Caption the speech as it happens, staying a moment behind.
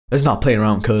Let's not play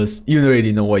around, cuz you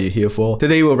already know what you're here for.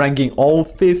 Today we're ranking all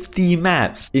 50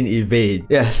 maps in Evade.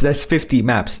 Yes, that's 50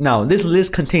 maps. Now, this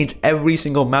list contains every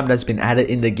single map that's been added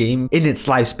in the game in its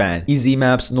lifespan. Easy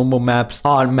maps, normal maps,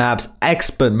 hard maps,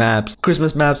 expert maps,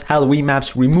 Christmas maps, Halloween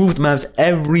maps, removed maps.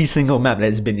 Every single map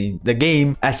that's been in the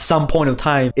game at some point of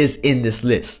time is in this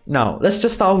list. Now, let's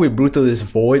just start with Brutalist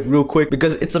Void real quick,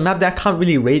 because it's a map that I can't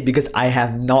really rate because I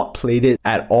have not played it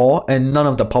at all and none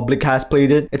of the public has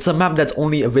played it. It's a map that's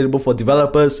only available for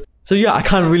developers. So yeah, I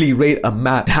can't really rate a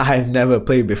map that I've never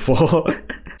played before.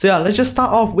 So yeah, let's just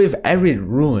start off with ARID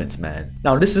Ruins, man.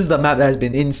 Now this is the map that has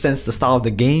been in since the start of the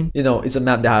game. You know, it's a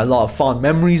map that I had a lot of fond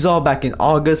memories of back in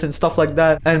August and stuff like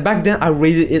that. And back then I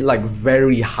rated it like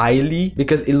very highly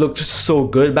because it looked just so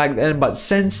good back then. But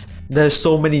since there's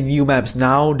so many new maps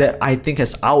now that I think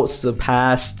has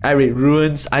outsurpassed ARID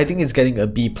Ruins, I think it's getting a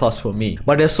B+ for me.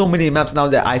 But there's so many maps now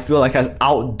that I feel like has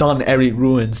outdone ARID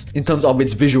Ruins in terms of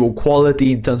its visual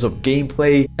quality, in terms of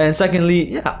gameplay. And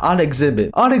secondly, yeah, Art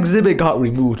Exhibit. Art Exhibit got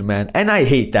removed, man. And I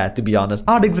hate that, to be honest.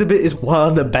 Art Exhibit is one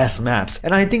of the best maps.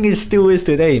 And I think it still is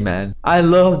today, man. I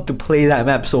love to play that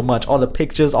map so much. All the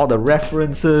pictures, all the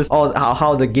references, all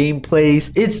how the game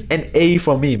plays. It's an A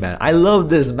for me, man. I love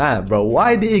this map, bro.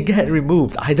 Why did it get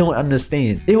removed? I don't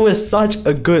understand. It was such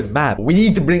a good map. We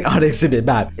need to bring Art Exhibit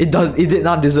back. It did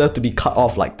not deserve to be cut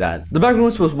off like that. The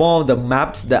Backrooms was one of the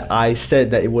maps that I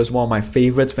said that it was one of my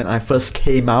favorites when I first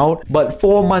came out. But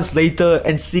 4 months later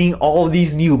and seeing all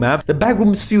these new maps, the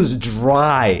Backrooms feels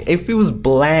dry. It feels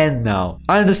bland now.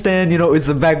 I understand, you know, it's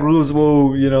the Backrooms,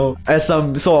 whoa, you know, as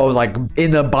some sort of like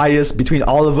inner bias between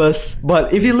all of us.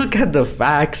 But if you look at the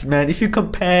facts, man, if you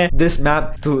compare this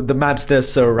map to the maps that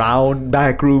surround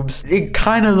Backrooms, it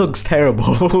kind of looks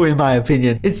terrible in my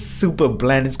opinion. It's super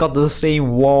bland. It's got the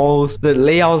same walls. The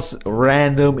layout's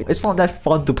random. It's not that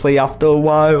fun to play after a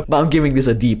while. But I'm giving this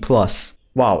a D+.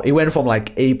 Wow, it went from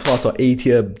like A+ or A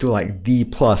tier to like D+,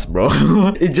 bro.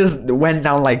 It just went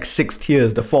down like 6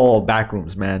 tiers, the fall of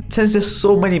Backrooms, man. Since there's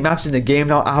so many maps in the game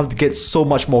now, I have to get so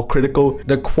much more critical.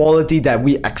 The quality that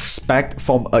we expect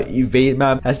from an Evade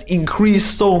map has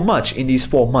increased so much in these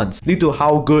 4 months due to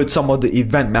how good some of the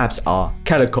event maps are.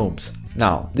 Catacombs.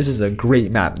 Now, this is a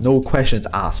great map, no questions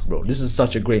asked, bro. This is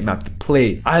such a great map to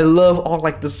play. I love all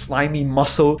like the slimy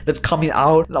muscle that's coming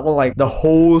out, all like the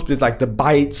holes with like the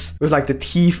bites, with like the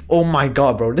teeth. Oh my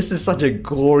god, bro, this is such a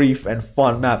gory and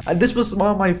fun map. And this was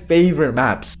one of my favorite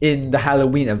maps in the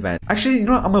Halloween event. Actually, you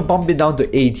know what? I'm gonna bump it down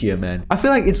to A tier, man. I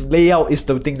feel like its layout is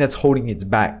the thing that's holding it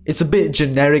back. It's a bit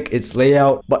generic, its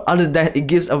layout, but other than that, it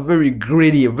gives a very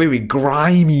gritty, a very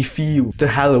grimy feel to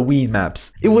Halloween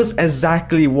maps. It was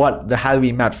exactly what the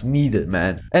Halloween maps needed,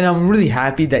 man. And I'm really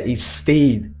happy that it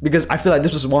stayed because I feel like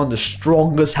this was one of the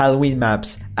strongest Halloween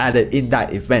maps added in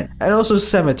that event. And also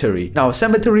Cemetery. Now,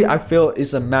 Cemetery I feel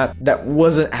is a map that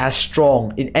wasn't as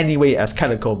strong in any way as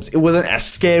Catacombs. It wasn't as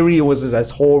scary, it wasn't as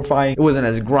horrifying, it wasn't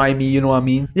as grimy, you know what I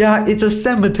mean? Yeah, it's a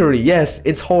cemetery. Yes,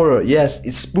 it's horror. Yes,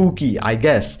 it's spooky, I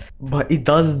guess. But it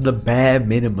does the bare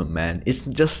minimum, man. It's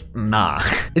just, nah.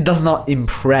 It does not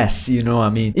impress, you know what I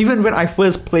mean? Even when I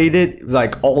first played it,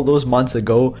 like all those months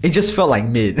ago, it just felt like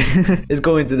mid. It's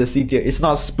going to the C tier. It's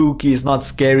not spooky, it's not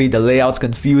scary, the layout's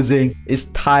confusing, it's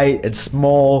tight, it's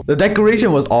small. The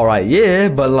decoration was alright, yeah,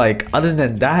 but like other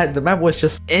than that, the map was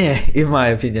just in my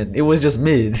opinion. It was just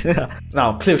mid.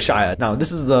 Now, CLIFFSHIRE. Now,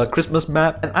 this is the Christmas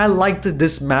map, and I liked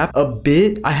this map a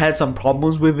bit. I had some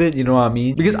problems with it, you know what I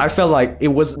mean? Because I felt like it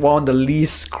was one of the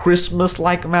least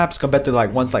Christmas-like maps compared to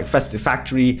like ones like Festive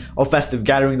Factory or Festive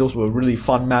Gathering. Those were really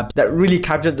fun maps that really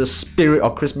captured the spirit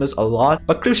of Christmas a lot.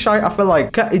 But CLIFFSHIRE, I felt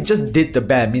like it just did the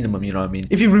bare minimum, you know what I mean?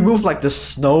 If you remove like the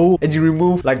snow and you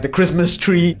remove like the Christmas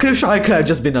tree, CLIFFSHIRE could have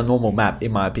just been a normal map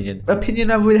in my opinion.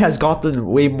 Opinion of it has gotten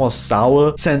way more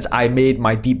sour since I made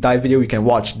my deep dive video. You can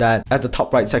watch that at the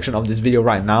top right section of this video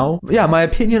right now. Yeah, my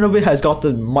opinion of it has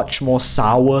gotten much more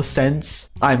sour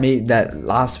since I made that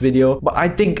last video. But I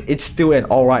think it's still an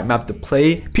alright map to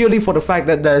play, purely for the fact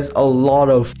that there's a lot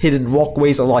of hidden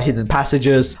walkways, a lot of hidden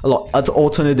passages, a lot of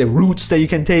alternative routes that you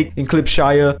can take in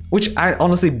CLIFFSHIRE, which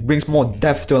honestly brings more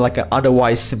depth to like an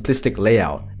otherwise simplistic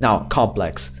layout. Now,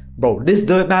 Complex. Bro, this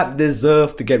dirt map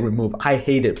deserved to get removed. I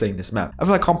hated playing this map. I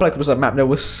feel like Complex was a map that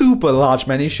was super large,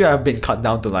 man. It should have been cut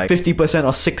down to like 50%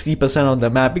 or 60% of the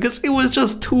map because it was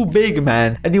just too big,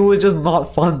 man. And it was just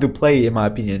not fun to play, in my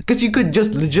opinion. Because you could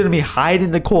just legitimately hide in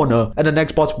the corner and the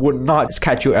next bots would not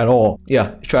catch you at all.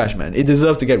 Yeah, trash, man. It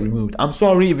deserved to get removed. I'm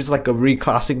sorry if it's like a really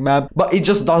classic map, but it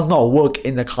just does not work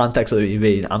in the context of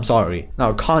Evade. I'm sorry.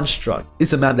 Now, Construct.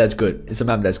 It's a map that's good. It's a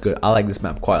map that's good. I like this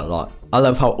map quite a lot. I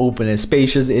love how open and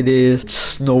spacious it is,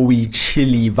 snowy,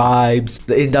 chilly vibes,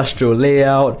 the industrial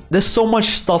layout. There's so much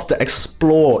stuff to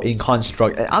explore in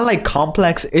Construct. And unlike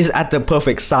Complex, it's at the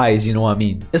perfect size, you know what I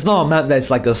mean? It's not a map that's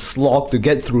like a slog to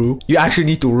get through. You actually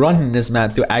need to run in this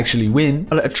map to actually win.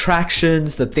 The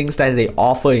attractions, the things that they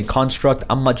offer in Construct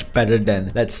are much better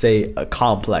than, let's say, a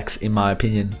Complex, in my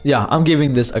opinion. Yeah, I'm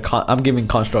giving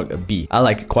Construct a B. I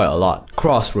like it quite a lot.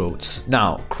 Crossroads.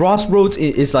 Now, Crossroads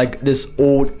is like this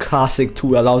old classic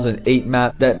 2008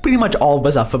 map that pretty much all of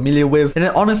us are familiar with, and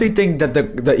I honestly think that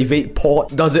the Evade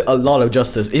port does it a lot of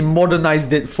justice. It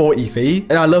modernized it for Evade,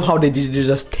 and I love how they did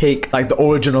just take like the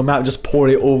original map, just pour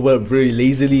it over very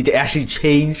lazily. They actually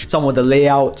changed some of the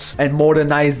layouts and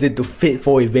modernized it to fit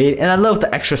for Evade, and I love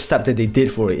the extra step that they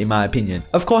did for it, in my opinion.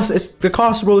 Of course, the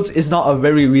Crossroads is not a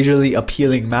very visually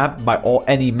appealing map by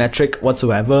any metric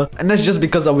whatsoever, and that's just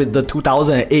because of the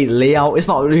 2008 layout. It's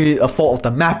not really a fault of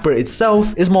the mapper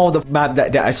itself, it's more of the map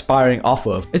that they're aspiring off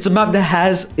of. It's a map that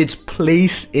has its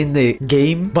place in the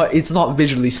game, but it's not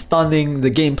visually stunning.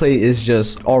 The gameplay is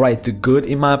just alright to good,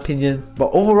 in my opinion,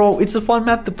 but overall it's a fun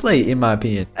map to play, in my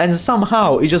opinion, and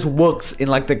somehow it just works in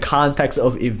like the context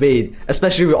of Evade,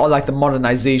 especially with all like the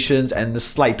modernizations and the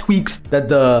slight tweaks that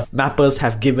the mappers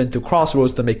have given to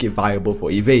Crossroads to make it viable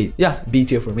for Evade. Yeah, B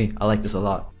tier for me. I like this a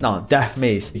lot. Now, Death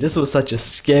Maze. This was such a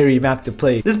scary map to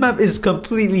play. This map is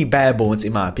completely bare bones,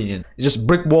 in my opinion. It's just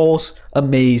brick walls, a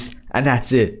maze, and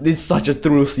that's it. It's such a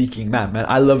thrill-seeking map, man.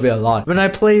 I love it a lot. When I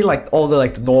play like all the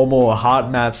like normal or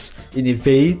hard maps in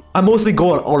Evade, I mostly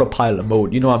go on autopilot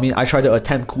mode, you know what I mean? I try to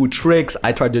attempt cool tricks,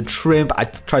 I try to trimp, I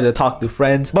try to talk to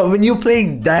friends. But when you're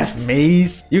playing Death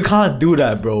Maze, you can't do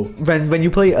that, bro. When you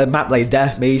play a map like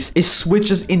Death Maze, it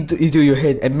switches into your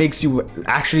head and makes you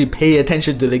actually pay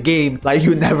attention to the game like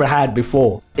you never had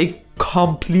before. It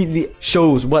completely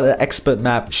shows what an expert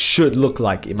map should look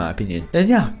like, in my opinion. And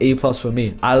yeah, A+ for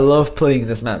me. I love playing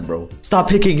this map, bro. Stop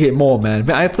picking it more, man.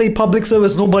 When I play public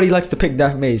servers, nobody likes to pick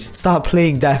Death Maze. Stop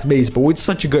playing Death Maze, bro. It's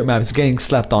such a good map. It's getting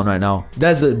slept on right now.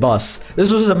 Desert Bus.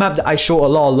 This was a map that I show a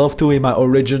lot of love to in my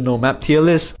original map tier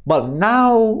list, but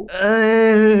now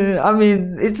I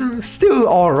mean, it's still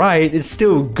alright, it's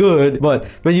still good, but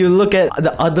when you look at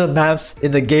the other maps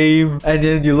in the game and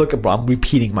then you look at, bro, I'm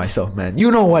repeating myself, man. You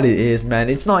know what it is, man.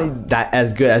 It's not that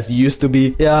as good as it used to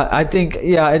be. Yeah, I think,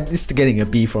 yeah, it's getting a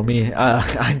B for me.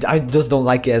 I just don't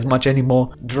like it as much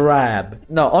anymore. DRAB.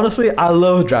 No, honestly, I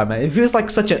love DRAB, man. It feels like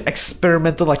such an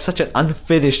experimental, like such an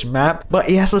unfinished map, but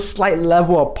it has a slight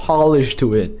level of polish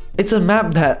to it. It's a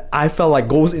map that I felt like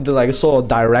goes into like a sort of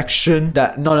direction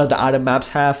that none of the other maps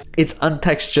have. Its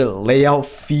untextured layout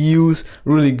feels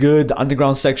really good. The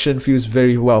underground section feels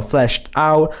very well fleshed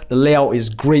out. The layout is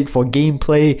great for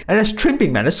gameplay. And there's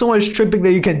trimping, man. There's so much trimping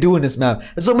that you can do in this map.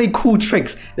 There's so many cool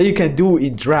tricks that you can do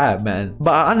in DRAB, man.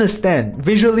 But I understand,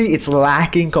 visually it's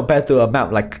lacking compared to a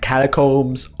map like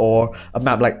Catacombs or a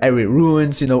map like Arid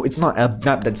Ruins. You know, it's not a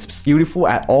map that's beautiful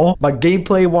at all. But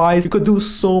gameplay wise, you could do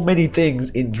so many things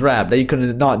in DRAB that you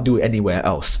could not do anywhere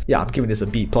else. Yeah, I'm giving this a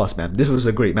B+, man. This was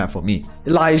a great map for me.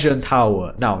 Elysium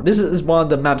Tower. Now, this is one of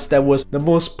the maps that was the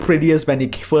most prettiest when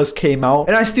it first came out,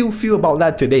 and I still feel about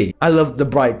that today. I love the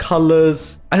bright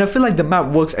colors, and I feel like the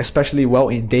map works especially well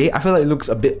in day. I feel like it looks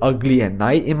a bit ugly at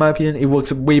night, in my opinion. It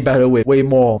works way better with way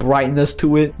more brightness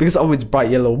to it because of its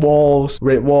bright yellow walls,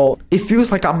 red wall. It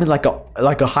feels like I'm in like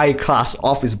a high-class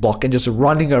office block and just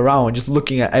running around, just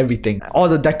looking at everything. All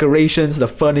the decorations, the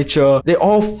furniture, they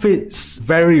all fits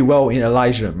very well in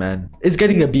Elysium, man. It's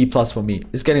getting a B+ for me.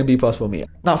 It's getting a B+ for me.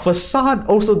 Now, Facade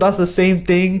also does the same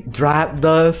thing DRAB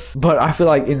does, but I feel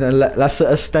like in a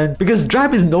lesser extent because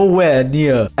DRAB is nowhere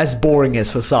near as boring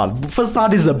as Facade.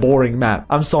 Facade is a boring map.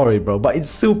 I'm sorry, bro, but it's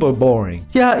super boring.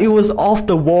 Yeah, it was off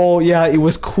the wall. Yeah, it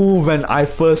was cool when it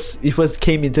first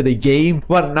came into the game,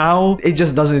 but now it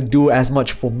just doesn't do as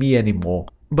much for me anymore.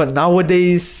 But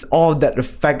nowadays, all that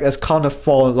effect has kind of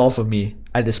fallen off of me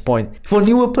at this point. For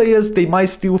newer players, they might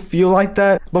still feel like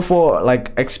that, but for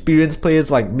like experienced players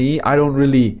like me, I don't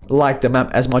really like the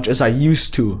map as much as I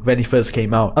used to when it first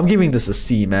came out. I'm giving this a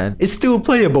C, man. It's still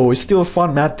playable. It's still a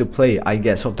fun map to play, I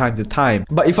guess, from time to time.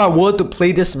 But if I were to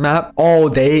play this map all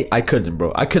day, I couldn't,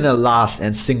 bro. I couldn't last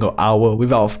a single hour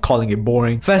without calling it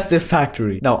boring. Festive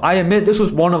Factory. Now, I admit this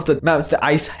was one of the maps that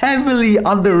I heavily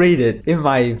underrated in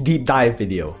my deep dive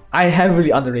video. I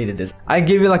heavily underrated this. I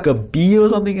gave it like a B or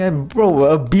something, and bro,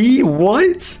 a B?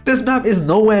 What? This map is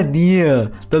nowhere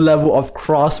near the level of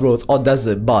Crossroads or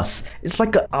Desert Bus. It's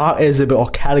like a ICEBREAKER or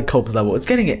Catacombs level. It's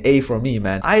getting an A from me,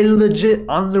 man. I legit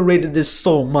underrated this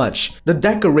so much. The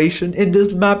decoration in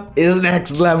this map is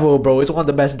next level, bro. It's one of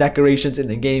the best decorations in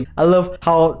the game. I love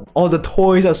how all the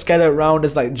toys are scattered around.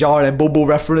 There's like Jar and Bobo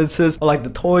references, or like the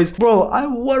toys. Bro,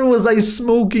 what was I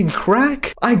smoking?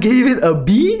 Crack? I gave it a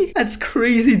B? That's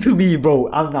crazy to me,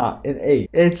 bro. I'm not. An A.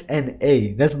 It's an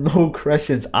A. There's no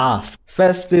questions asked.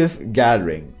 Festive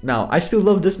Gathering. Now, I still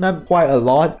love this map quite a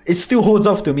lot. It still holds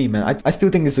up to me, man. I still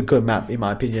think it's a good map, in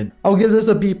my opinion. I'll give this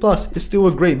a B+. It's still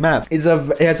a great map. It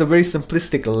has a very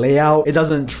simplistic layout. It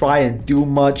doesn't try and do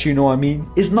much, you know what I mean?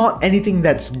 It's not anything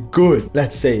that's good,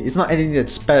 let's say. It's not anything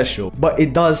that's special, but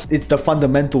it does the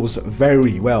fundamentals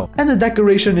very well. And the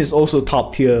decoration is also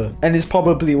top tier, and it's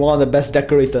probably one of the best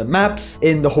decorated maps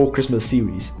in the whole Christmas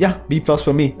series. Yeah, B+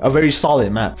 for me. A very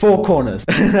solid map. Four Corners.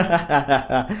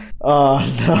 Oh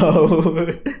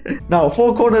no. Now,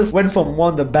 Four Corners went from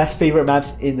one of the best favorite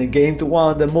maps in the game to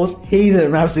one of the most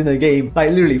hated maps in the game.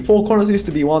 Like literally, Four Corners used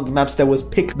to be one of the maps that was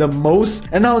picked the most,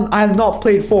 and now I have not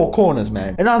played Four Corners,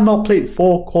 man. And I've not played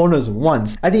Four Corners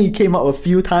once. I think it came out a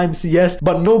few times, yes,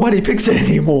 but nobody picks it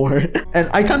anymore. And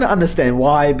I kind of understand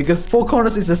why, because Four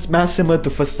Corners is a map similar to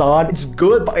Facade. It's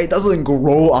good, but it doesn't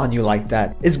grow on you like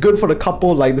that. It's good for the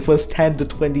couple, like the first 10 to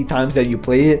 20 times that you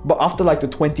play it, but after like the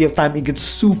 20th time, it gets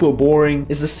super boring.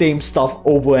 It's the same stuff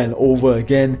over and over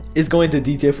again. It's going to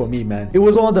D tier for me, man. It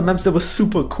was one of the maps that was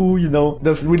super cool, you know,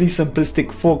 the really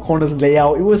simplistic Four Corners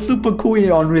layout. It was super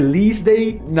cool on release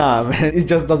day. Nah, man, it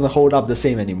just doesn't hold up the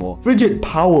same anymore. Frigid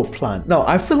Power Plant. Now,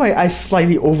 I feel like I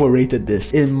slightly overrated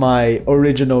this in my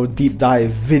original deep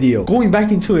dive video. Going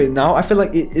back into it now, I feel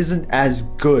like it isn't as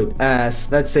good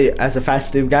as, let's say, as a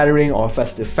Festive Gathering or a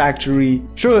Festive Factory.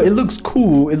 Sure, it looks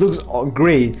cool, it looks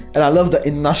great, and I love the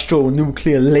industrial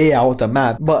nuclear layout of the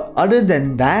map, but other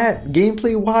than that,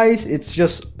 gameplay wise, it's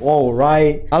just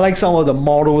alright. I like some of the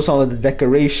models, some of the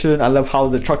decoration. I love how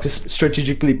the truck is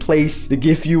strategically placed to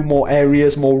give you more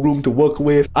areas, more room to work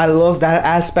with. I love that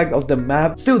aspect of the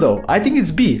map. Still though, I think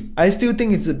it's B. I still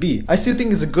think it's a B. I still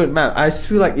think it's a good map. I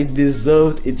feel like it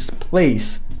deserved its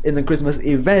place in the Christmas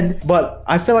event, but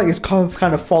I feel like it's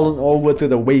kind of fallen over to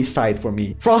the wayside for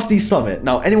me. Frosty Summit.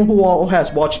 Now, anyone who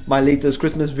has watched my latest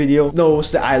Christmas video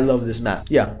knows that I love this map.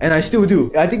 Yeah, and I still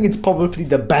do. I think it's probably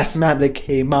the best map that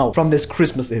came out from this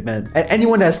Christmas event, and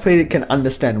anyone that has played it can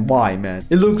understand why, man.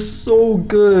 It looks so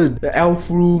good. The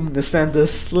elf room, the Santa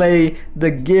sleigh,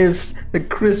 the gifts, the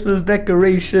Christmas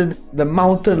decoration, the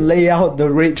mountain layout,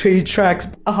 the train tracks.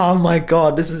 Oh my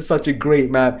god, this is such a great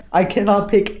map. I cannot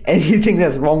pick anything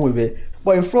that's wrong with it.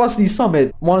 But in Frosty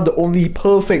Summit, one of the only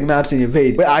perfect maps in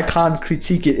Evade where I can't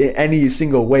critique it in any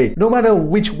single way. No matter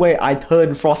which way I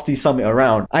turn Frosty Summit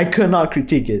around, I cannot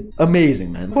critique it.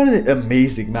 Amazing, man. What an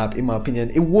amazing map, in my opinion.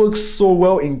 It works so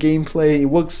well in gameplay. It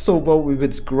works so well with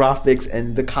its graphics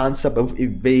and the concept of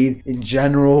Evade in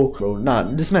general. Bro, nah,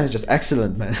 this map is just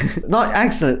excellent, man. Not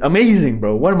excellent, amazing,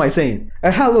 bro. What am I saying?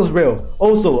 And Hallow's Rail,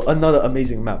 also another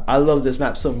amazing map. I love this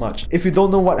map so much. If you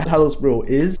don't know what Hallow's Rail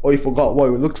is, or you forgot what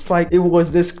it looks like, it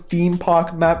was this theme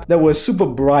park map that was super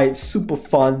bright, super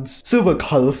fun, super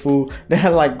colorful. They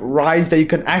had like rides that you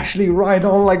can actually ride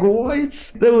on. Like what?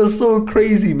 That was so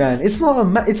crazy, man. It's not a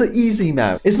map, it's an easy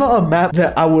map. It's not a map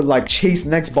that I would like chase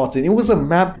next bots in. It was a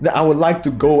map that I would like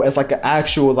to go as like an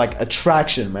actual like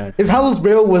attraction, man. If Hallow's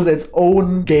Rail was its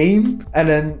own game and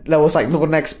then there was like no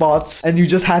next spots and you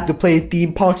just had to play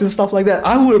theme parks and stuff like that,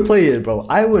 I would play it, bro.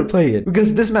 I would play it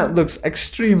because this map looks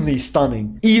extremely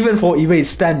stunning, even for Evade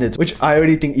standards, which I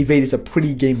already think Evade is a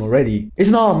pretty game already.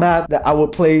 It's not a map that I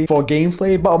would play for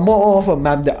gameplay, but more of a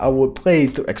map that I would play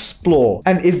to explore.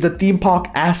 And if the theme park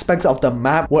aspects of the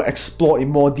map were explored in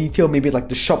more detail, maybe like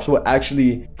the shops were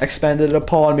actually expanded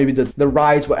upon, maybe the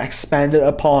rides were expanded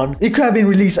upon, it could have been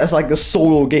released as like a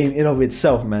solo game in of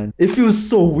itself, man. It feels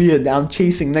so weird that I'm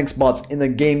chasing next bots in a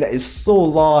game that is so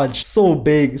large, so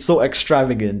big, so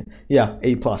extravagant. Yeah,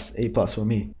 A+, A+ for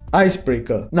me.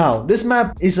 Icebreaker. Now, this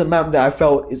map is a map that I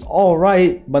felt is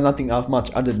alright, but nothing else much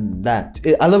other than that.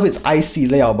 I love its icy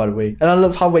layout, by the way. And I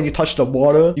love how when you touch the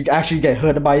water, you actually get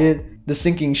hurt by it. The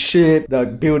sinking ship, the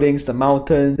buildings, the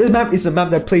mountain. This map is a map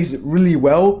that plays really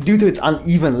well due to its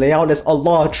uneven layout. There's a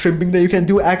lot of trimming that you can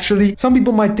do actually. Some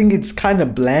people might think it's kind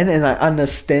of bland, and I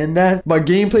understand that. But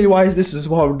gameplay wise, this is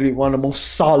probably one of the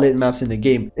most solid maps in the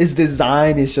game. Its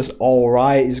design is just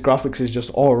alright. Its graphics is just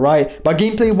alright. But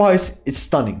gameplay wise, it's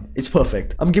stunning. It's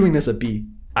perfect. I'm giving this a B.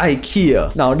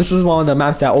 IKEA. Now, this is one of the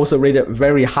maps that I also rated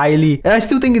very highly, and I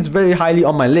still think it's very highly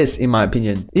on my list in my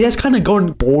opinion. It has kind of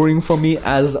gone boring for me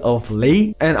as of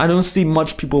late, and I don't see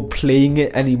much people playing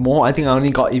it anymore. I think I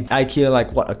only got IKEA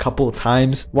like what, a couple of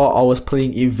times while I was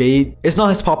playing Evade. It's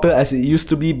not as popular as it used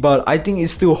to be, but I think it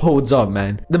still holds up,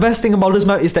 man. The best thing about this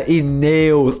map is that it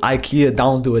nails IKEA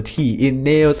down to a T. It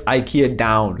nails IKEA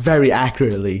down very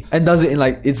accurately and does it in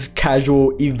like its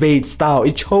casual Evade style.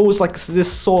 It chose like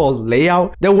this sort of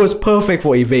layout that was perfect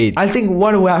for Evade. I think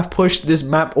one way I've pushed this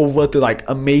map over to like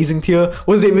amazing tier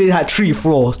was if it had 3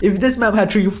 floors. If this map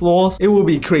had 3 floors, it would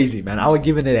be crazy, man. I would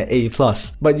give it an A+.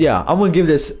 But yeah, I'm gonna give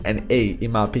this an A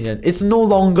in my opinion. It's no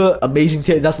longer amazing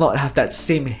tier. It does not have that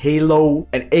same halo.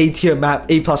 An A tier map,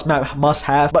 A+ map must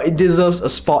have, but it deserves a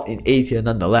spot in A tier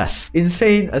nonetheless.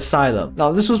 Insane Asylum.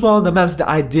 Now, this was one of the maps that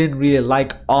I didn't really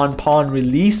like upon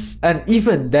release, and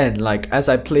even then, like as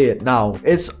I play it now,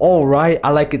 it's alright.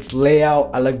 I like its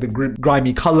layout. I like the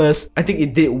grimy colors. I think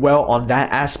it did well on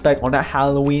that aspect, on that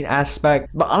Halloween aspect.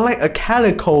 But unlike a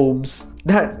Catacombs,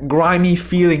 that grimy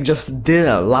feeling just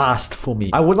didn't last for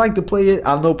me. I would like to play it.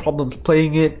 I have no problem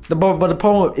playing it. But the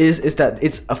problem is that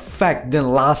its effect didn't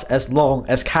last as long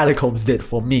as Catacombs did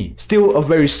for me. Still a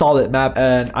very solid map,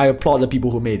 and I applaud the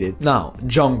people who made it. Now,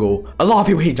 Jungle. A lot of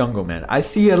people hate Jungle, man. I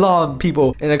see a lot of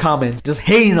people in the comments just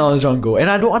hating on Jungle, and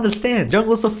I don't understand.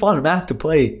 Jungle's a fun map to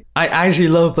play. I actually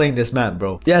love playing this map,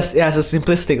 bro. Yes, it has a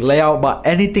simplistic layout, but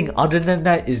anything other than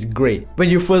that is great. When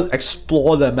you first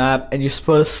explore the map and you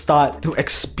first start to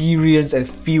experience and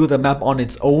feel the map on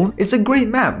its own, it's a great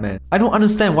map, man. I don't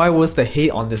understand why was the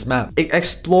hate on this map. It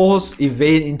explores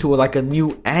Evade into like a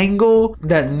new angle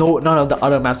that none of the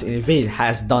other maps in Evade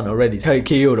has done already.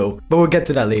 KYOTO, but we'll get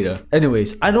to that later.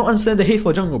 Anyways, I don't understand the hate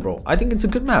for Jungle, bro. I think it's a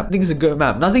good map. I think it's a good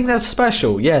map. Nothing that's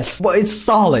special, yes, but it's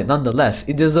solid nonetheless.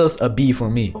 It deserves a B for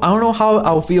me. I don't know how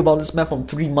I'll feel about this map from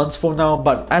 3 months from now,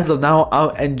 but as of now,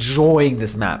 I'm enjoying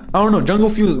this map. I don't know, Jungle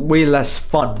feels way less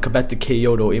fun compared to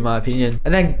KYOTO in my opinion,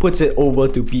 and that puts it over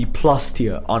to B+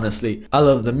 tier, honestly. I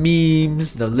love the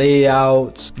memes, the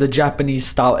layouts, the Japanese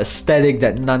style aesthetic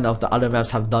that none of the other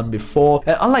maps have done before.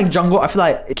 And unlike Jungle, I feel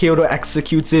like KYOTO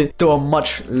executes it to a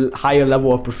much higher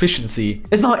level of proficiency.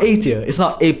 It's not A tier, it's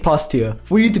not A+ tier.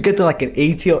 For you to get to like an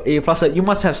A tier, A+, like, you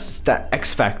must have that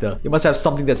X factor. You must have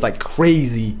something that's like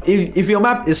crazy. If your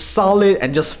map is solid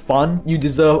and just fun, you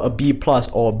deserve a B+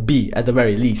 or B at the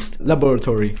very least.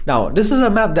 Laboratory. Now, this is a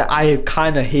map that I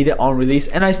kind of hated on release,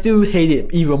 and I still hate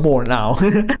it even more now.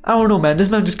 I don't know, man. This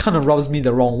map just kind of rubs me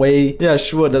the wrong way. Yeah,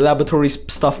 sure, the laboratory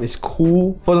stuff is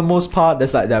cool for the most part.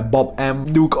 There's like that Bob M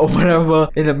nuke or whatever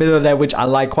in the middle of that, which I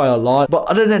like quite a lot. But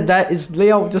other than that, its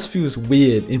layout just feels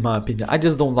weird in my opinion. I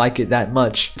just don't like it that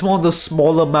much. It's one of the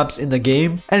smaller maps in the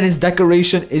game, and its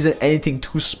decoration isn't anything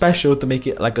too special to make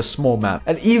it like a small map.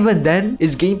 And even then,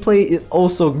 its gameplay is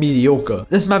also mediocre.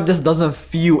 This map just doesn't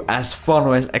feel as fun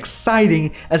or as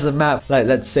exciting as a map like,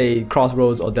 let's say,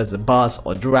 CROSSROADS or Desert Bus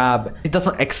or DRAB. It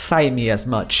doesn't excite me as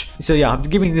much. So yeah, I'm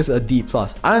giving this a D+.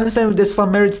 I understand there's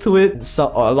some merits to it.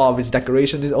 So a lot of its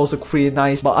decoration is also pretty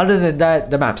nice, but other than that,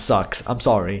 the map sucks. I'm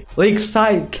sorry.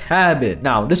 Lakeside Cabin.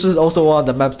 Now, this was also one of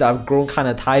the maps that I've grown kind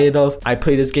of tired of. I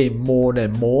play this game more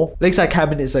and more. Lakeside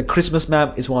Cabin is a Christmas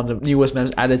map. It's one of the newest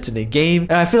maps added to the game,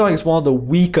 and I feel like it's one of the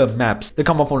weaker maps that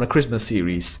come up from the Christmas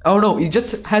series. I don't know, it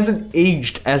just hasn't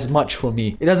aged as much for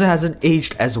me. It hasn't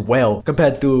aged as well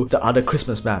compared to the other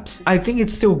Christmas maps. I think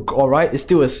it's still alright. It's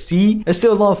still a C. There's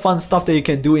still a lot of fun stuff that you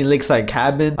can do in Lakeside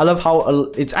Cabin. I love how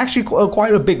it's actually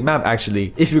quite a big map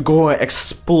actually. If you go and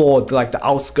explore to like the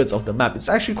outskirts of the map, it's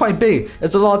actually quite big.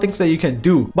 There's a lot of things that you can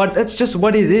do, but that's just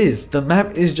what it is. The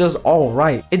map is just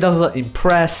alright. It doesn't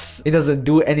impress. It doesn't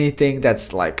do anything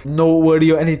that's like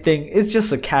noteworthy or anything. It's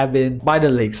just a cabin by the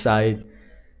lakeside.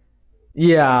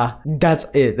 Yeah,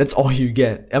 that's it. That's all you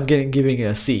get. I'm giving it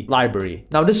a C. Library.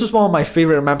 Now, this was one of my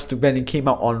favorite maps when it came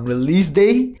out on release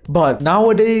day, but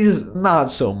nowadays,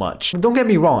 not so much. Don't get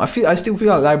me wrong, I still feel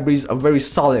like Library is a very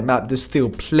solid map to still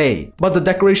play, but the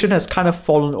decoration has kind of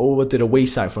fallen over to the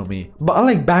wayside for me. But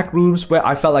unlike Backrooms, where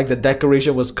I felt like the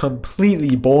decoration was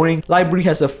completely boring, Library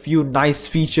has a few nice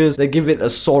features that give it a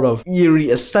sort of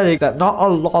eerie aesthetic that not a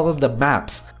lot of the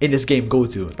maps in this game go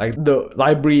to. Like, the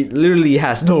library literally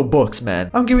has no books, miss,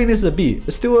 man. I'm giving this a B.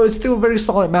 It's still a very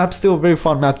solid map, still a very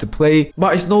fun map to play,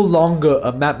 but it's no longer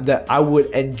a map that I would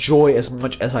enjoy as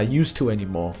much as I used to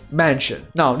anymore. Mansion.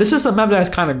 Now, this is a map that has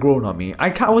kind of grown on me.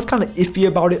 I was kind of iffy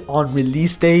about it on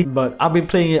release day, but I've been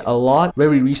playing it a lot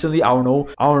very recently. I don't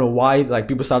know why, like,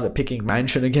 people started picking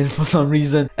Mansion again for some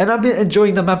reason, and I've been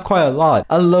enjoying the map quite a lot.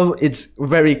 I love its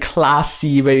very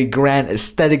classy, very grand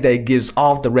aesthetic that it gives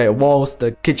off, the red walls,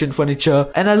 the kitchen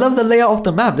furniture, and I love the layout of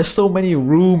the map. There's so many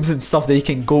rooms and stuff that you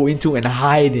can go into and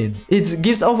hide in. It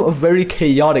gives off a very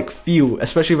chaotic feel,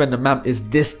 especially when the map is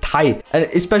this tight, and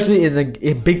especially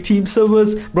in big team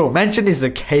servers. Bro, Mansion is a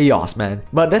chaos, man.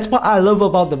 But that's what I love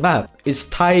about the map. It's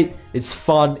tight, it's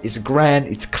fun, it's grand,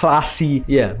 it's classy.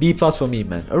 Yeah, B+ for me,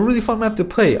 man. A really fun map to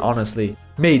play, honestly.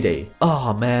 Mayday.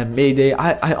 Oh man, Mayday.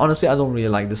 I honestly, I don't really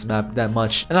like this map that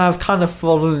much, and I've kind of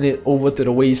fallen it over to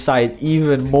the wayside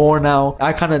even more now.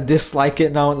 I kind of dislike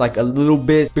it now, like a little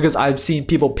bit, because I've seen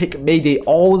people pick Mayday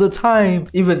all the time,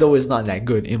 even though it's not that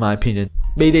good in my opinion.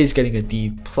 Mayday is getting a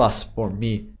D+ for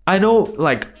me. I know,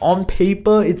 like, on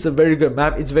paper, it's a very good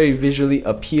map, it's very visually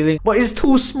appealing, but it's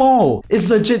too small. It's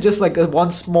legit just like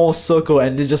one small circle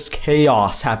and there's just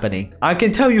chaos happening. I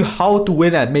can tell you how to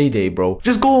win at Mayday, bro.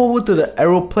 Just go over to the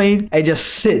aeroplane and just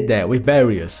sit there with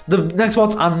barriers. The next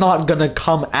bots are not gonna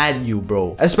come at you,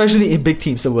 bro. Especially in big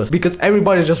team servers, because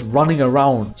everybody's just running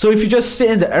around. So if you just sit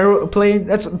in the aeroplane,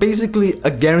 that's basically a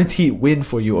guaranteed win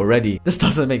for you already. This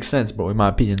doesn't make sense, bro, in my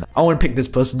opinion. I want to pick this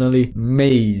personally.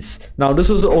 Maze. Now, this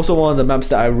was also one of the maps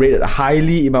that I rated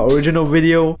highly in my original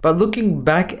video, but looking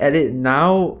back at it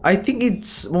now, I think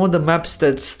it's one of the maps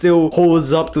that still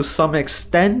holds up to some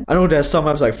extent. I know there's some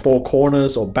maps like Four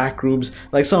Corners or Backrooms,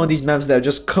 like some of these maps that have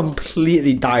just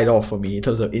completely died off for me in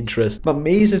terms of interest, but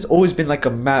Maze has always been like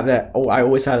a map that I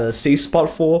always had a safe spot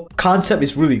for. Concept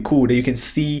is really cool that you can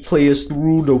see players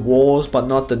through the walls but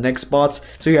not the next spots,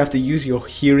 so you have to use your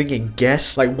hearing and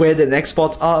guess like where the next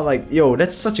spots are. Like, yo,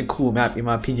 that's such a cool map in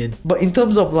my opinion. But in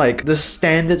terms of like the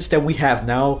standards that we have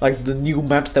now, like the new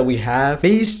maps that we have,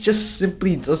 Maze just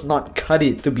simply does not cut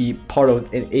it to be part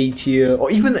of an A tier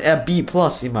or even a B+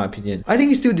 in my opinion. I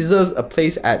think it still deserves a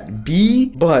place at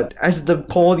B, but as the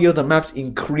quality of the maps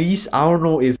increase, I don't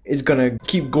know if it's gonna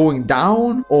keep going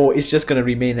down or it's just gonna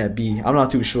remain at B. I'm not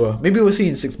too sure. Maybe we'll see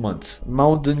in 6 months.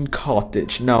 Mountain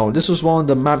Cottage. Now, this was one of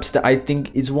the maps that I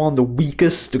think is one of the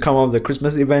weakest to come out of the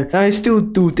Christmas event, and I still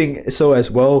do think so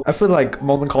as well. I feel like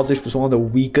Mountain Cottage was one of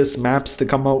the weakest maps to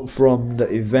come out from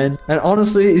the event, and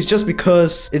honestly it's just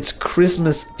because its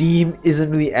Christmas theme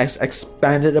isn't really as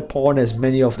expanded upon as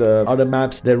many of the other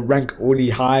maps that rank really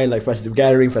high, like Festive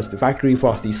Gathering, Festive Factory,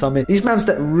 Frosty Summit. These maps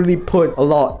that really put a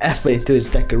lot of effort into its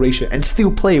decoration and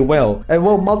still play well. And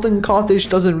well, Mountain Cottage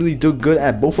doesn't really do good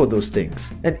at both of those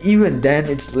things, and even then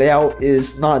its layout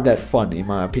is not that fun in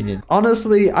my opinion.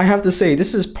 Honestly, I have to say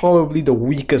this is probably the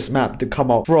weakest map to come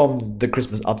out from the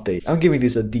Christmas update. I'm giving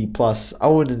this a D+. I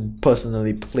wouldn't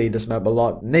personally play this map a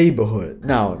lot. Neighborhood.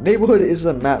 Now, Neighborhood is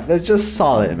a map that's just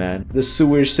solid, man. The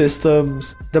sewage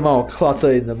systems, the amount of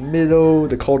clutter in the middle,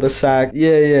 the cul-de-sac.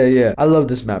 Yeah. I love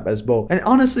this map as well. And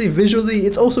honestly, visually,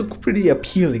 it's also pretty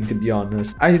appealing, to be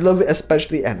honest. I love it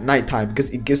especially at nighttime because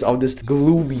it gives out this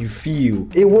gloomy feel.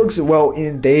 It works well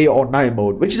in day or night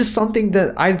mode, which is something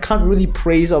that I can't really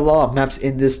praise a lot of maps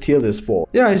in this tier list for.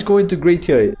 Yeah, it's going to great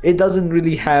tier. It doesn't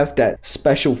really have that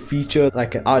special feature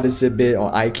like an art exhibit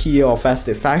or IKEA or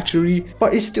Festive Factory,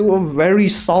 but it's still a very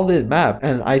solid map,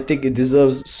 and I think it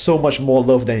deserves so much more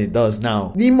love than it does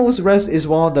now. Nemo's Rest is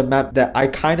one of the maps that I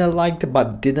kinda liked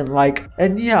but didn't like,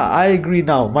 and yeah, I agree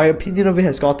now. My opinion of it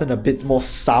has gotten a bit more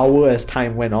sour as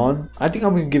time went on. I think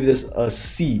I'm gonna give this a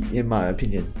C in my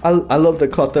opinion. I love the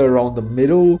clutter around the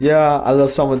middle. Yeah, I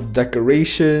love some of the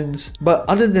decorations, but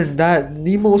other than that,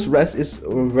 Nemo's Rest is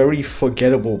a very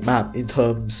forgettable map in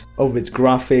terms of its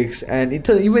graphics, and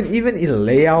even in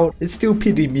layout, it's still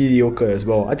pretty mediocre as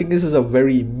well. I think this is a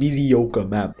very mediocre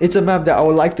map. It's a map that I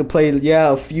would like to play,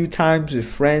 yeah, a few times with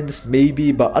friends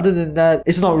maybe, but other than that,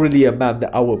 it's not really a map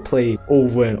that I would play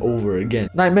over and over again.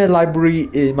 Nightmare Library,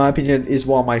 in my opinion, is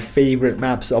one of my favorite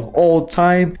maps of all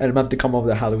time, and a map to come up with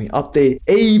the Halloween update.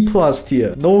 A+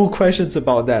 tier, no questions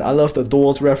about that. I love the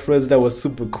Doors reference, that was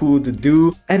super cool to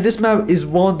do, and this map is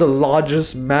one of the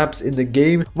largest maps in the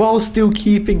game while still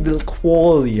keeping the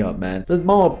quality up, man. The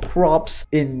amount of props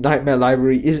in Nightmare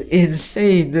Library is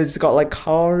insane. It's got like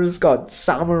cars, got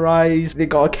samurais, they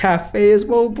got a cafe as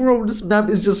well. Bro, this map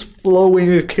is just flowing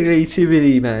with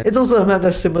creativity, man. It's also a map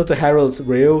that's similar to Harold's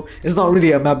Rail. It's not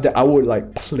really a map that I would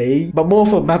like play, but more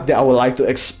of a map that I would like like to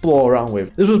explore around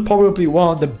with. This was probably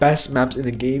one of the best maps in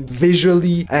the game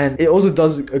visually, and it also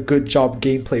does a good job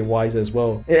gameplay wise as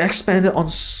well. It expanded on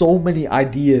so many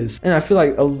ideas, and I feel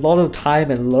like a lot of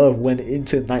time and love went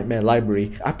into Nightmare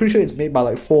Library. I'm pretty sure it's made by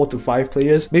like 4 to 5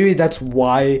 players. Maybe that's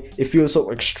why it feels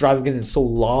so extravagant and so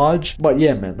large. But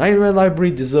yeah, man, Nightmare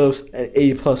Library deserves an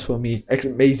A+ for me.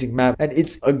 Amazing map, and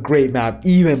it's a great map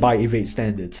even by Evade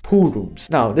standards. Poolrooms.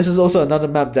 Now, this is also another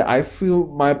map that I feel,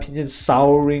 my opinion,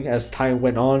 souring as time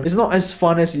went on. It's not as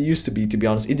fun as it used to be, to be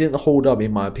honest. It didn't hold up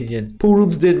in my opinion.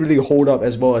 Poolrooms did really hold up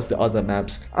as well as the other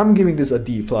maps. I'm giving this a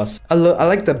D+. I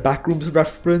like the Backrooms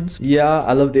reference. Yeah,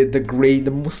 I love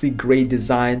the mostly gray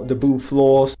design, the blue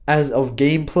floors. As of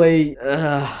gameplay,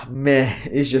 meh.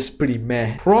 It's just pretty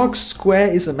meh. Prague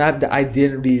Square is a map that I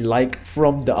didn't really like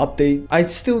from the update. I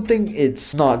still think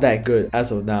it's not that good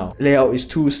as of now. Layout is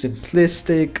too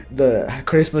simplistic. The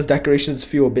Christmas decorations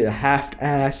feel a bit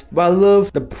half-assed. But I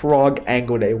love the Prague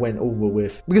angle that it went over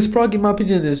with. Because Prague, in my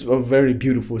opinion, is a very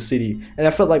beautiful city. And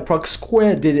I felt like Prague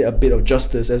Square did it a bit of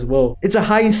justice as well. It's a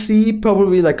high C,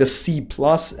 probably like a C+,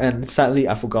 and sadly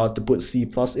I forgot to put C+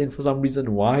 in for some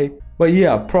reason. Why? But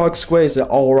yeah, Prague Square is an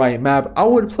alright map. I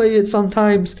would play it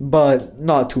sometimes, but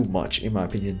not too much in my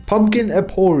opinion. Pumpkin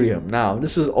Emporium. Now,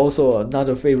 this is also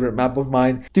another favorite map of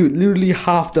mine. Dude, literally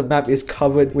half the map is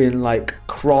covered with like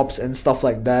crops and stuff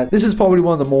like that. This is probably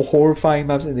one of the more horrifying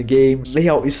maps in the game.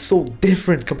 Layout is so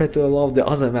different compared to a lot of the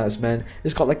other maps, man.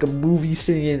 It's got like a movie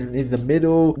scene in the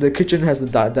middle. The kitchen has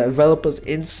the developers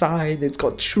inside. It's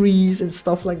got trees and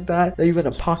stuff like that. There's even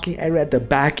a parking area at the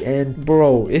back end.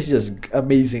 Bro, it's just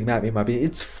amazing map in my opinion.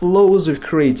 It flows with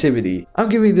creativity. I'm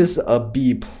giving this a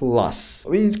B+. I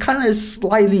mean, it's kind of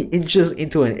slightly inches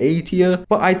into an A tier,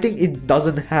 but I think it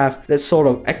doesn't have that sort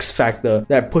of X factor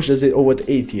that pushes it over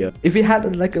to A tier. If it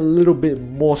had like a little bit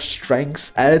more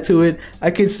strengths added to it,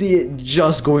 I can see it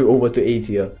just going over to A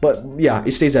tier. But yeah,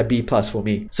 it stays at B+ for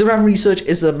me. SERAPH Research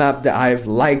is a map that I've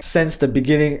liked since the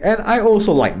beginning, and I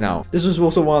also like now. This was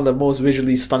also one of the most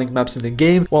visually stunning maps in the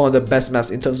game, one of the best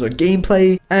maps in terms of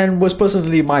gameplay, and was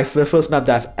personally the first map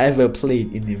that I've ever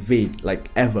played in Evade, like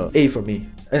ever. A for me.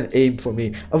 An A for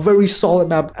me. A very solid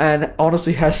map, and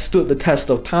honestly has stood the test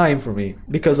of time for me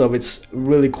because of its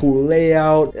really cool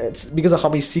layout. It's because of how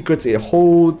many secrets it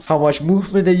holds, how much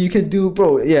movement that you can do.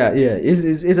 Bro, yeah,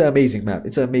 it's an amazing map.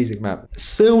 It's an amazing map.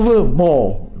 Silver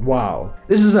Mall. Wow.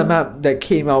 This is a map that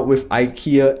came out with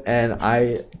IKEA, and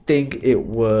I think it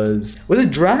was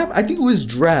it DRAB? I think it was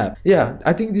DRAB. Yeah,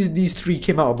 I think these three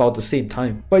came out about the same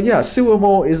time. But yeah, Silver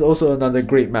Mall is also another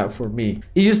great map for me.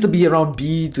 It used to be around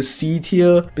B to C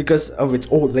tier because of its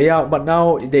old layout, but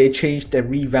now they changed and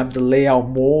revamped the layout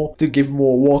more to give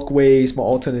more walkways, more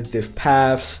alternative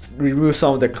paths, remove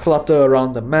some of the clutter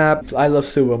around the map. I love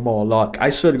Silver Mall a lot. I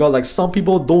swear to God, like some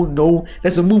people don't know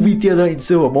there's a movie theater in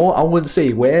Silver Mall. I wouldn't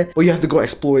say where, but you have to go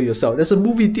explore it yourself. There's a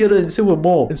movie theater in Silver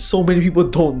Mall, and so many people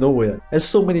don't know it. There's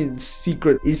so many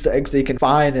secret Easter eggs they can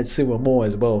find at Silver Mall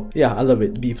as well. Yeah, I love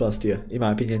it. B+ tier, in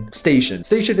my opinion. Station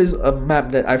is a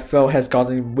map that I felt has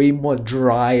gotten way more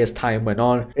dry as time went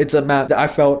on. It's a map that I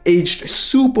felt aged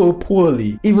super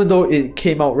poorly, even though it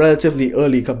came out relatively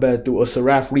early compared to a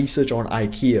SERAPH Research on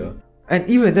IKEA. And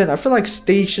even then, I feel like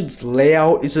Station's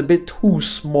layout is a bit too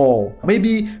small.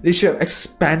 Maybe they should have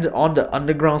expanded on the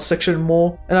underground section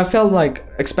more. And I felt like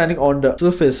expanding on the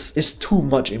surface is too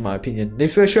much in my opinion. They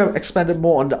should have expanded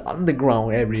more on the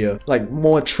underground area. Like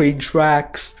more train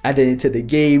tracks added into the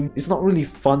game. It's not really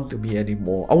fun to me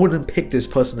anymore. I wouldn't pick this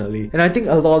personally. And I think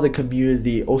a lot of the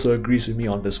community also agrees with me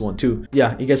on this one too.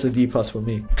 Yeah, it gets a D+ for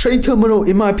me. Train Terminal,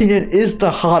 in my opinion, is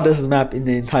the hardest map in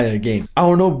the entire game. I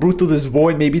don't know, Brutalist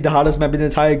Void may be the hardest map in the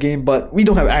entire game, but we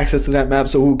don't have access to that map,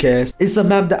 so who cares? It's a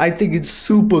map that I think is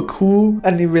super cool,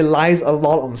 and it relies a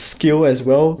lot on skill as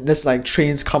well. There's like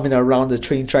trains coming around the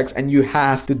train tracks, and you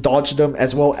have to dodge them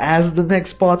as well as the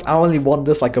next spots. I only won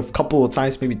this like a couple of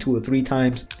times, maybe 2 or 3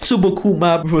 times. Super cool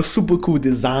map with a super cool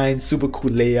design, super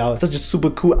cool layout, such a super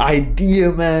cool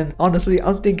idea, man. Honestly,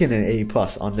 I'm thinking an A+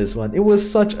 on this one. It was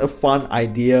such a fun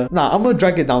idea. Nah, I'm gonna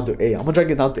drag it down to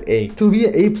A. To be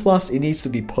an A+, it needs to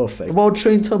be perfect. While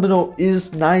Train Terminal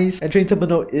is nice and Train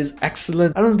Terminal is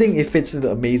excellent, I don't think it fits in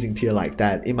the amazing tier like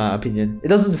that, in my opinion. It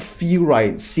doesn't feel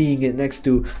right seeing it next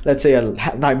to, let's say, a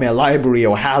Nightmare Library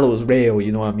or Hallow's Rail,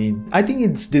 you know what I mean? I think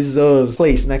it deserves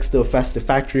place next to a Festive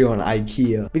Factory on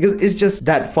IKEA because it's just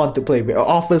that fun to play with. It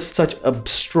offers such a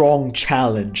strong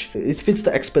challenge. It fits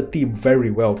the expert theme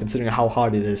very well considering how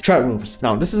hard it is. TRAPROOMS.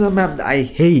 Now, this is a map that I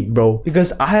hate, bro,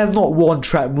 because I have not won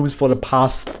TRAPROOMS for the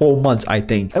past 4 months, I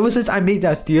think. Ever since I made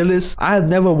that tier list, I have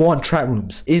never won won trap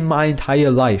rooms in my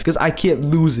entire life because I kept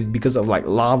losing because of like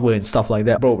lava and stuff like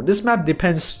that. Bro, this map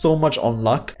depends so much on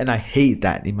luck, and I hate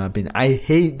that in my opinion. I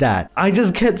hate that. I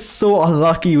just get so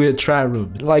unlucky with trap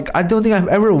rooms. Like, I don't think I've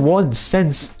ever won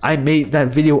since I made that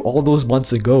video all those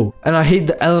months ago. And I hate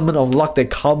the element of luck that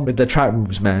come with the trap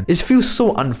rooms, man. It feels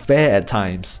so unfair at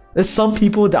times. There's some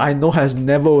people that I know has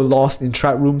never lost in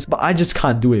trap rooms, but I just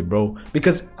can't do it, bro,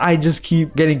 because I just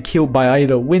keep getting killed by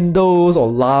either windows or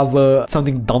lava,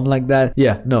 something dumb like that.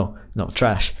 Yeah, no,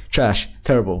 trash,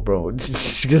 terrible, bro.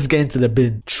 Just get into the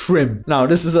bin. TRIMP. Now,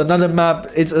 this is another map.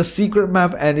 It's a secret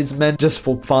map and it's meant just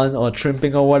for fun or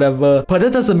trimping or whatever, but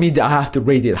that doesn't mean that I have to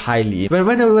rate it highly.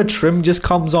 Whenever TRIMP just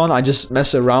comes on, I just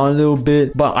mess around a little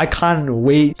bit, but I can't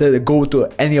wait to go to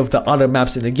any of the other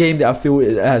maps in the game that I feel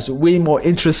it has way more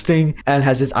interesting and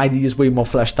has its ideas way more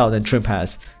fleshed out than TRIMP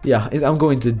has. Yeah, I'm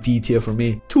going to D tier for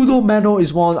me. TUDOR MANOR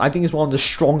is I think it's one of the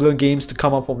stronger games to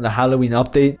come up from the Halloween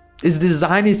update. Its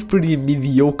design is pretty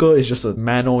mediocre. It's just a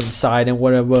manor inside and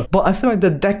whatever. But I feel like the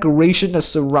decoration that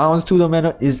surrounds TUDOR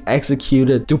MANOR is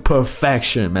executed to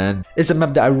perfection, man. It's a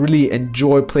map that I really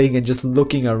enjoy playing and just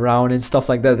looking around and stuff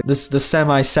like that. The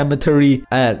semi-cemetery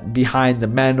behind the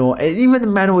manor, and even the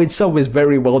manor itself is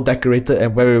very well decorated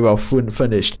and very well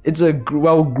furnished. It's a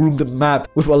well-groomed map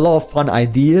with a lot of fun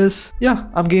ideas. Yeah,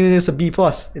 I'm giving this a B+.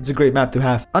 It's a great map to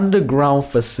have. Underground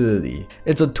Facility.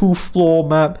 It's a 2-floor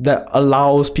map that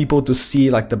allows people to see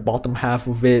like the bottom half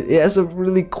of it. It has a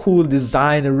really cool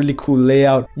design, a really cool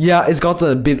layout. Yeah, it's gotten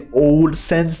a bit old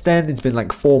since then. It's been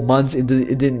like 4 months. It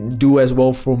didn't do as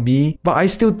well for me, but I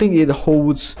still think it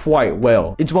holds quite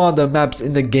well. It's one of the maps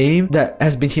in the game that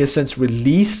has been here since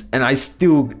release, and I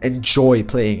still enjoy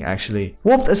playing actually.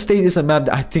 Warped Estate is a map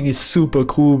that I think is super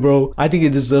cool, bro. I think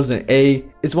it deserves an A.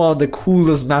 It's one of the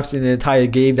coolest maps in the entire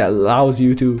game that allows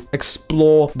you to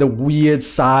explore the weird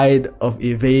side of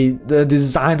Evade. The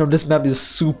design of this map is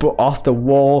super off the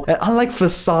wall, and unlike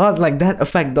Facade, like that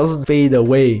effect doesn't fade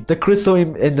away. The crystal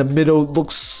in the middle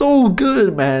looks so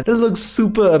good, man. It looks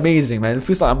super amazing, man. It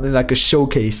feels like I'm in like a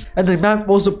showcase, and the map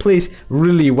also plays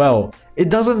really well. It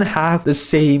doesn't have the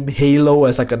same halo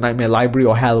as like a Nightmare Library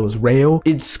or Hallow's Rail.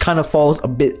 It kind of falls a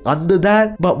bit under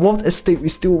that, but Warped Estate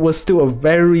was still a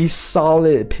very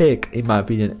solid pick in my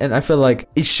opinion, and I feel like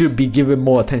it should be given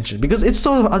more attention because it's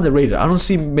sort of underrated. I don't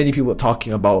see many people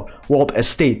talking about Warped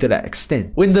Estate to that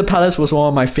extent. Winter Palace was one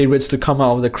of my favorites to come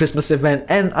out of the Christmas event,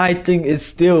 and I think it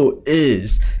still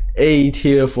is. A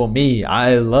tier for me.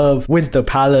 I love Winter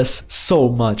Palace so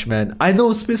much, man. I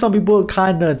know some people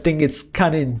kind of think it's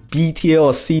kind of in B tier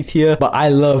or C tier, but I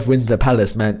love Winter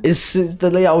Palace, man. The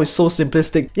layout is so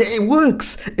simplistic. Yeah, it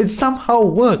works. It somehow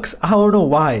works. I don't know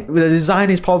why. The design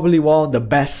is probably one of the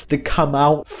best to come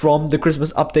out from the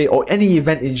Christmas update or any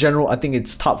event in general. I think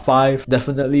it's top 5.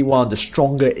 Definitely one of the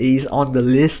stronger A's on the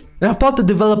list. And I applaud the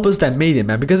developers that made it,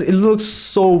 man, because it looks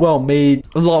so well made.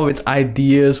 A lot of its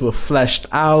ideas were fleshed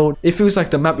out. It feels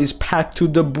like the map is packed to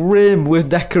the brim with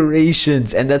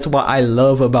decorations, and that's what I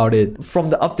love about it. From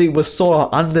the update was sort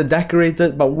of under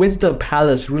decorated, but Winter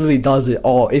Palace really does it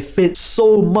all. It fits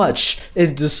so much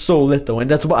into so little, and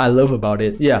that's what I love about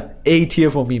it. Yeah, A tier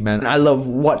for me, man. I love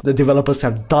what the developers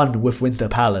have done with Winter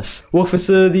Palace. Work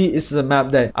Facility is a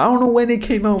map that I don't know when it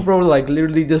came out, bro. Like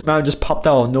literally this map just popped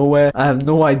out of nowhere. I have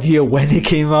no idea when it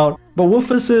came out. But Work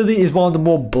Facility is one of the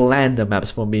more blander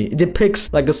maps for me. It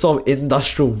depicts like a sort of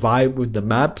industrial vibe with the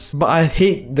maps, but I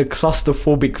hate the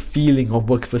claustrophobic feeling of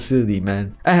Work Facility,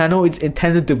 man. And I know it's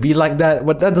intended to be like that,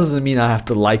 but that doesn't mean I have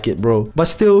to like it, bro. But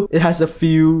still, it has a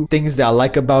few things that I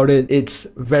like about it. It's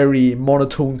very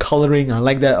monotone coloring. I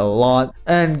like that a lot.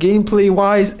 And gameplay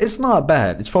wise, it's not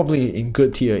bad. It's probably in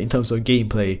good tier in terms of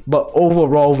gameplay. But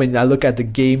overall, when I look at the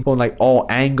game from like all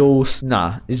angles,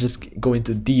 nah, it's just going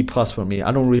to D+ for me.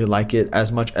 I don't really like it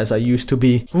as much as I used to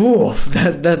be. Woof,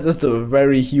 that's a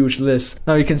very huge list.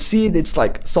 Now you can see it's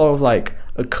like sort of like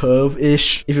a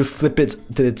curve-ish. If you flip it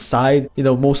to its side, you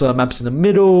know, most of the maps in the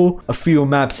middle, a few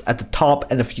maps at the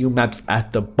top, and a few maps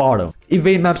at the bottom.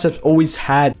 Evade maps have always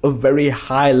had a very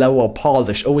high level of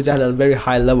polish, always had a very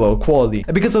high level of quality,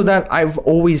 and because of that, I've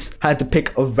always had to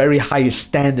pick a very high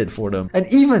standard for them. And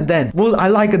even then, well, I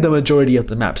like the majority of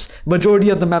the maps. Majority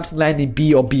of the maps land in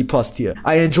B or B+ tier.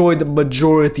 I enjoy the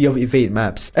majority of Evade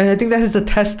maps, and I think that is a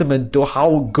testament to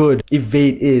how good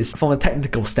Evade is from a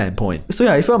technical standpoint. So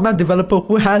yeah, if you're a map developer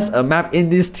who has a map in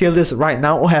this tier list right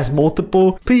now or has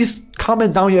multiple, please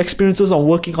comment down your experiences on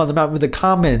working on the map with the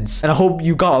comments. And I hope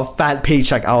you got a fat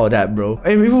paycheck out of that, bro.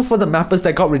 And even for the mappers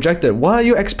that got rejected, what are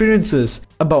your experiences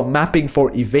about mapping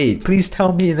for Evade? Please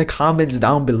tell me in the comments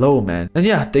down below, man. And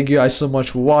yeah, thank you guys so much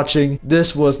for watching.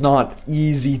 This was not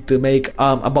easy to make.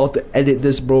 I'm about to edit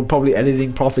this, bro. Probably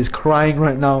editing prof is crying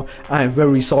right now. I am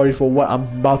very sorry for what I'm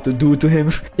about to do to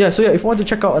him. Yeah, so yeah, if you want to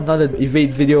check out another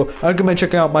Evade video, I recommend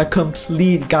checking out my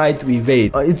complete guide to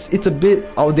Evade. It's a bit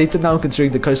outdated now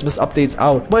considering the Christmas update's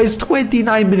out, but it's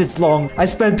 29 minutes long. I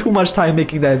spent too much time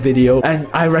making that video, and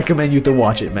I recommend you to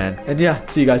watch it, man. And yeah,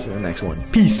 see you guys in the next one.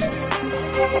 Peace.